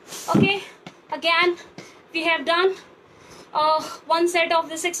sir. Okay. Again, we have done one set of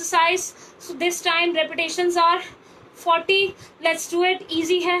this exercise. So this time repetitions are 40. Let's do it.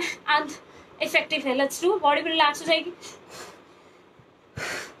 Easy hai and effective hai. Let's do. Body will relax ho jayegi.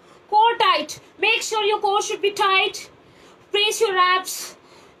 Core tight. Make sure your core should be tight. Brace your abs.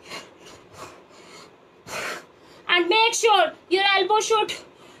 And make sure your elbow should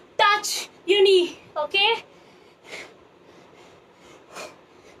touch your knee. Okay?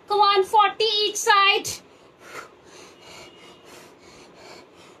 Come on, 40 each side.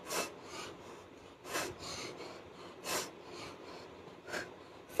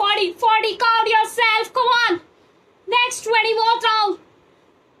 Count yourself. Come on. Next 20 more down.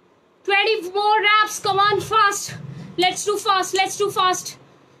 20 more reps. Come on, fast. Let's do fast. Let's do fast.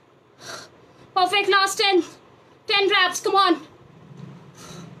 Perfect. Last 10. 10 reps. Come on.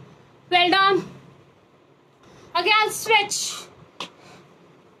 Well done. Again, stretch.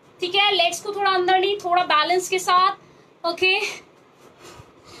 ठीक है, legs को थोड़ा अंदर नहीं, थोड़ा balance के साथ. Okay.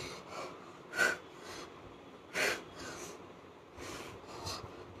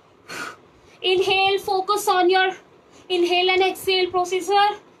 Inhale, focus on your inhale and exhale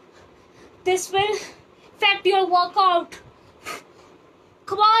procedure. This will affect your workout.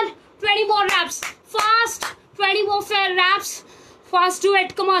 Come on, 20 more reps. Fast, 20 more reps. Fast, do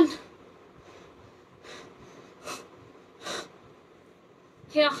it. Come on.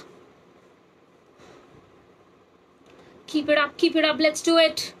 Here. Keep it up, keep it up. Let's do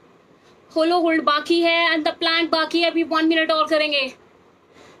it. Hollow hold बाकी है and the plank बाकी है. अभी 1 minute और करेंगे.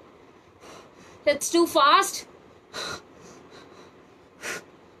 Let's do fast.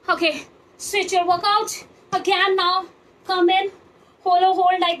 Okay, switch your workout. Again now, come in. Hollow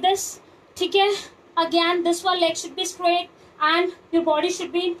hold like this. ठीक है? Again, this one leg should be straight and your body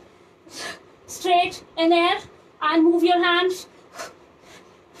should be straight in air and move your hands.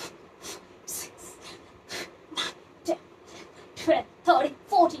 12, 30,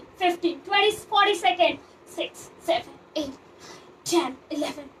 40, 15, 20, 40 seconds. 6, 7, 8, 10,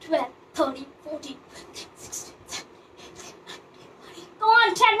 11, 12, 13, 14, 15, 16, 17, 18, 19, 20. Come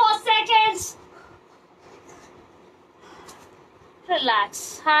on, 10 more seconds.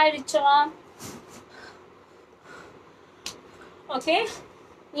 Relax. Hi, Richa. Okay,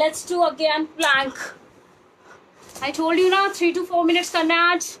 let's do again plank. I told you now 3 to 4 minutes करना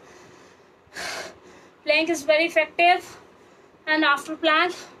है आज. Plank is very effective. And after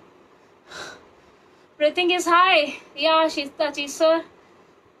plank, breathing is high. Yeah, Shita sir.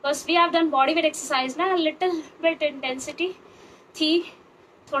 Because we have done body weight exercise ना, little bit intensity थी,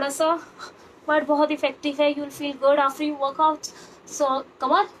 थोड़ा सा, but बहुत effective है. You'll feel good after you work out. So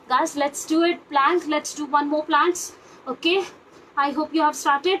come on, guys, let's do it. Plank. Let's do one more planks. Okay. I hope you have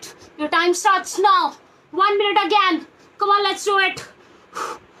started. Your time starts now. 1 minute again. Come on, let's do it.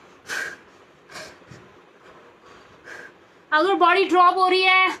 अगर body drop हो रही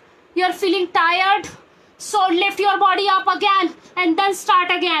है, you're feeling tired, so lift your body up again and then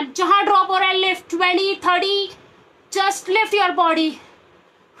start again. जहाँ drop हो रहा है, lift 20, 30. Just lift your body.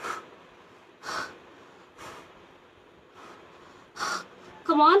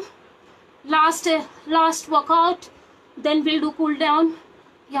 Come on. Last workout. Then we'll do cool down.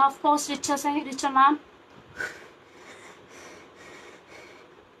 Yeah, of course, richer ma'am.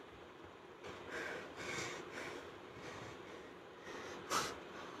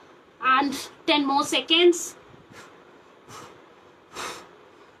 And 10 more seconds.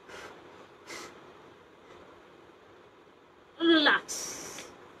 Relax.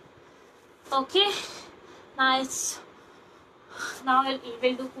 Okay, nice. Now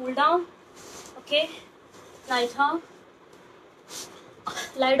we'll do cool down. Okay, lie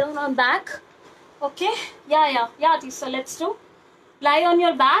down on back. Okay, yeah, so let's do. Lie on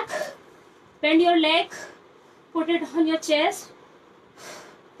your back, bend your leg, put it on your chest,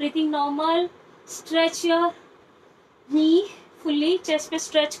 breathing normal. Stretch your knee fully, chest पे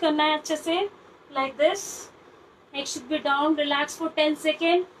stretch करना है अच्छे से, like this. Neck should be down. Relax for 10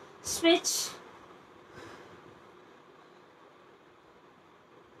 seconds. Switch.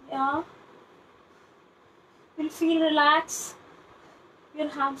 Yeah. Will feel relaxed. Your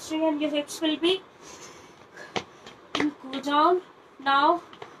hamstring and your hips will be. Go down. Now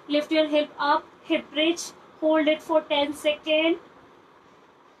lift your hip up. Hip bridge. Hold it for 10 seconds.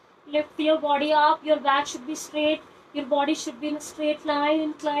 Lift your body up. Your back should be straight. Your body should be in a straight line,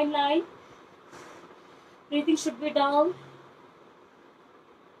 inclined line. Breathing should be down.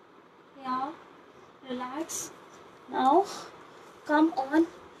 Yeah. Relax. Now come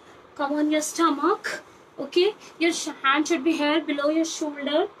on your stomach. Okay, your hand should be here below your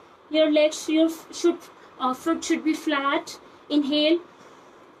shoulder. Your legs, foot should be flat. Inhale.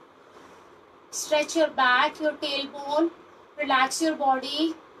 Stretch your back, your tailbone. Relax your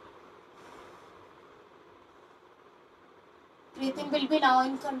body. Breathing will be now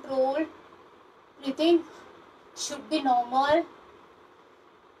in control. Breathing should be normal.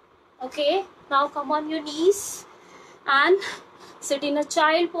 Okay, now come on your knees and sit in a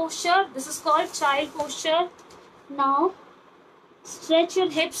child posture. This is called child posture. Now stretch your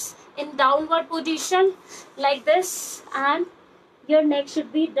hips in downward position like this, and your neck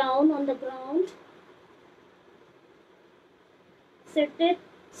should be down on the ground.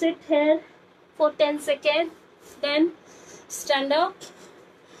 Sit here for 10 seconds, then stand up.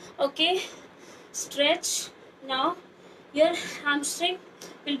 Okay, stretch. Now your hamstring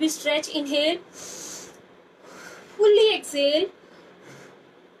will be stretched. Inhale, fully exhale.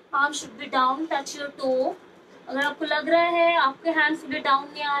 Arm should be down, touch your toe. अगर आपको लग रहा है आपके hand fully down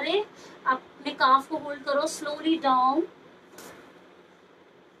नहीं आ रहे, आप अपने काफ को होल्ड करो, slowly down.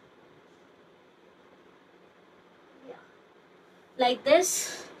 Like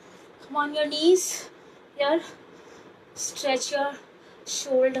this. Come on your knees. Here, stretch your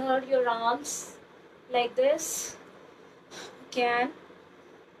shoulder, your arms, like this. Again,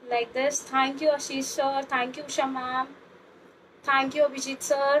 like this. Thank you Ashish sir, thank you Usha ma'am, thank you Abhijit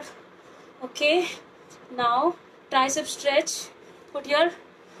sir. Okay, now tricep stretch. Put your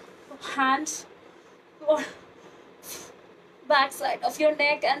hands your back side of your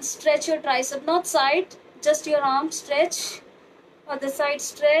neck and stretch your tricep, not side, just your arm. Stretch. Other side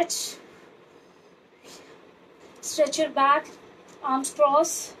stretch. Stretch your back, arms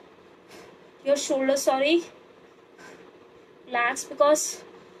cross, your shoulder, sorry. Relax because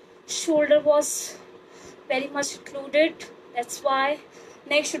shoulder was very much included, that's why.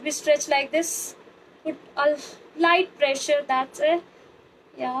 Neck should be stretched like this. Put a light pressure, that's it.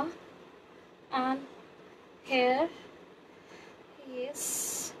 Yeah, and here.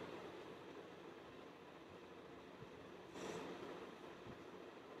 Yes.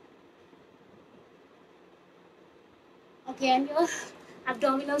 Again your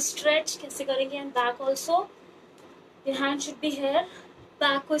abdominal stretch कैसे करेंगे, and back also. Your hand should be here.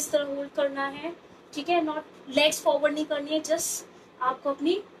 Back को इस तरह hold करना है, ठीक है. Not legs forward नहीं करनी है, just आपको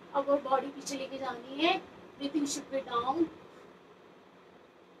अपनी upper body पीछे लेके जानी है. Breathing should be down.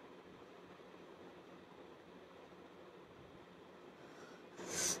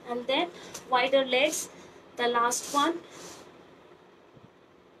 And then wider legs, the last one.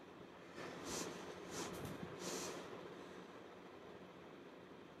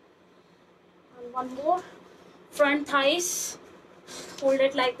 One more. Front thighs, hold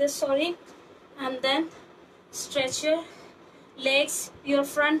it like this, sorry, and then stretch your legs, your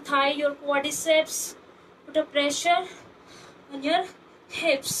front thigh, your quadriceps. Put a pressure on your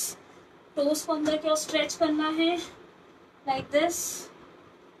hips. Toes को अंदर क्या stretch करना है, like this.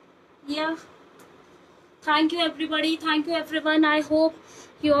 Yeah. Thank you everybody, thank you everyone. I hope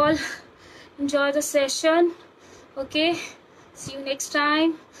you all enjoy the session. Okay, see you next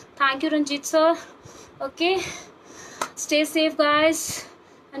time. Thank you Ranjit sir. Okay, stay safe guys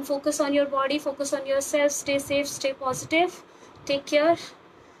and focus on your body, focus on yourself. Stay safe, stay positive, take care.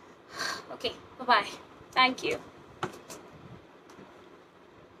 Okay, bye bye. Thank you.